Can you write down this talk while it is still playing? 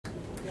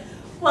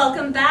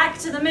Welcome back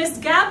to the Miss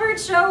Gabbard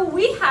Show.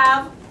 We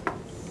have,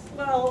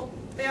 well,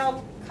 they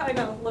all kind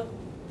of look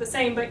the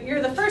same, but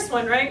you're the first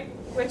one, right?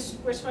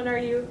 Which one are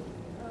you?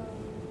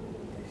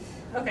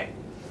 Okay.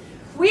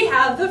 We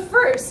have the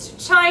first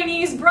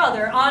Chinese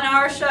brother on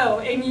our show,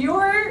 and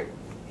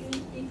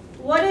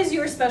what is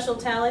your special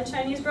talent,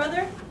 Chinese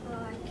brother?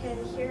 I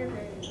can hear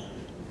very well.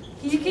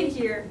 He can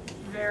hear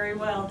very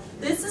well.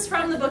 This is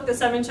from the book The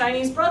Seven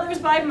Chinese Brothers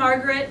by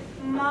Margaret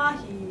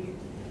Mahy.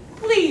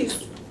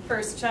 Please,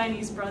 first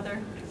Chinese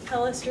brother,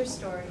 tell us your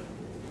story.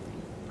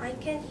 I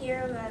can hear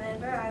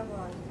whatever I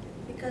want,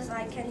 because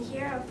I can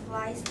hear a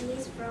fly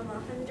sneeze from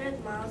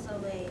 100 miles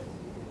away.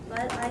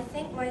 But I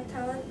think my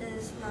talent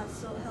is not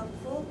so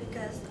helpful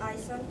because I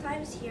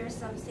sometimes hear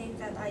something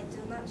that I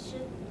do not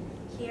should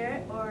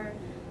hear or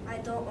I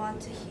don't want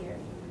to hear.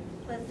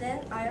 But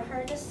then I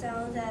heard a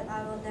sound that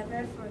I will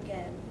never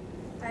forget.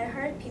 I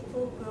heard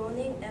people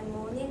groaning and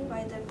moaning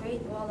by the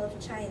Great Wall of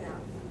China.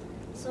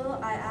 So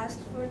I asked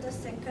for the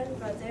second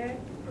brother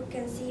who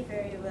can see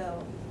very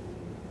well.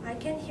 I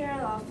can hear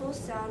an awful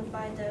sound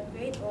by the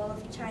Great Wall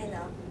of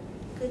China.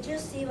 Could you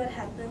see what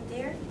happened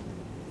there?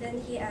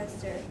 Then he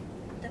answered,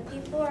 the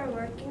people are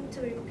working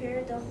to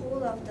repair the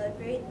whole of the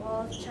Great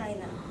Wall of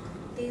China.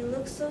 They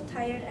look so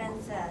tired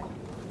and sad.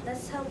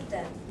 Let's help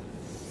them.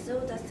 So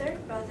the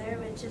third brother,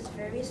 which is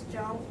very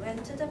strong,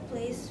 went to the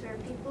place where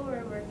people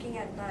were working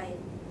at night.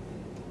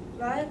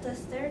 While the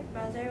third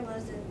brother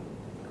wasn't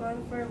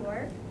going for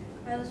work,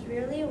 I was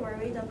really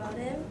worried about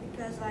him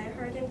because I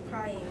heard him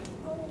crying.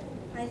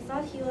 I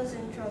thought he was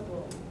in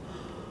trouble.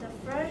 The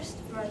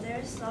first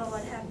brother saw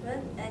what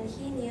happened and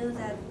he knew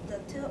that the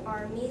two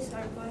armies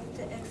are going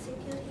to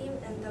execute him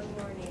in the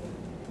morning.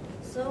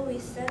 So we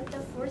sent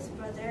the fourth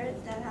brother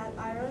that had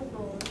iron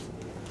bones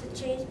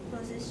to change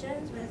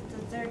positions with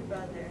the third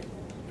brother.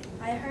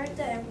 I heard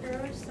the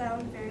emperor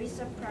sound very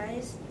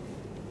surprised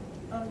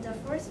of the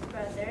fourth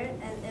brother,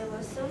 and it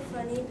was so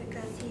funny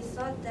because he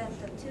thought that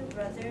the two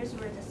brothers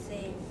were the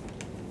same.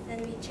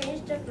 And we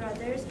changed the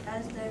brothers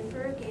as the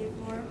emperor gave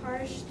more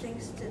harsh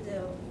things to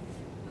do.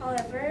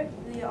 However,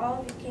 we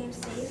all became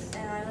safe,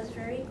 and I was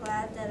very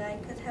glad that I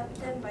could help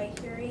them by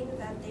hearing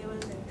that they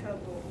was in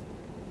trouble.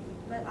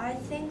 But I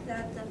think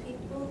that the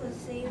people who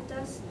saved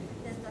us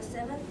is the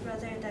seventh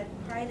brother that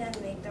cried and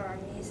made the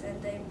armies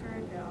and the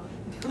emperor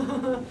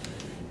drowned.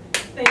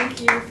 Thank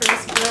you,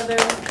 first brother.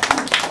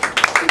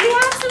 Do we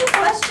have some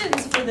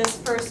questions for this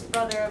first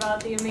brother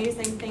about the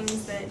amazing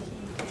things that he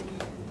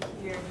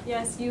can hear?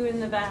 Yes, you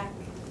in the back.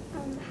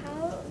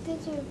 How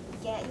did you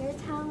get your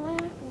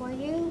talent? Were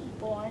you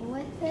born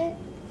with it?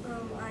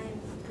 I'm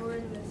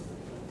born with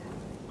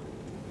talent.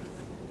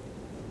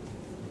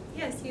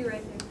 Yes, you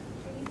right there.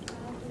 Are you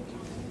proud of your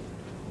talent?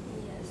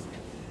 Yes.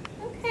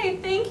 Okay,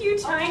 thank you,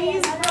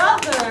 Chinese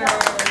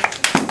brother.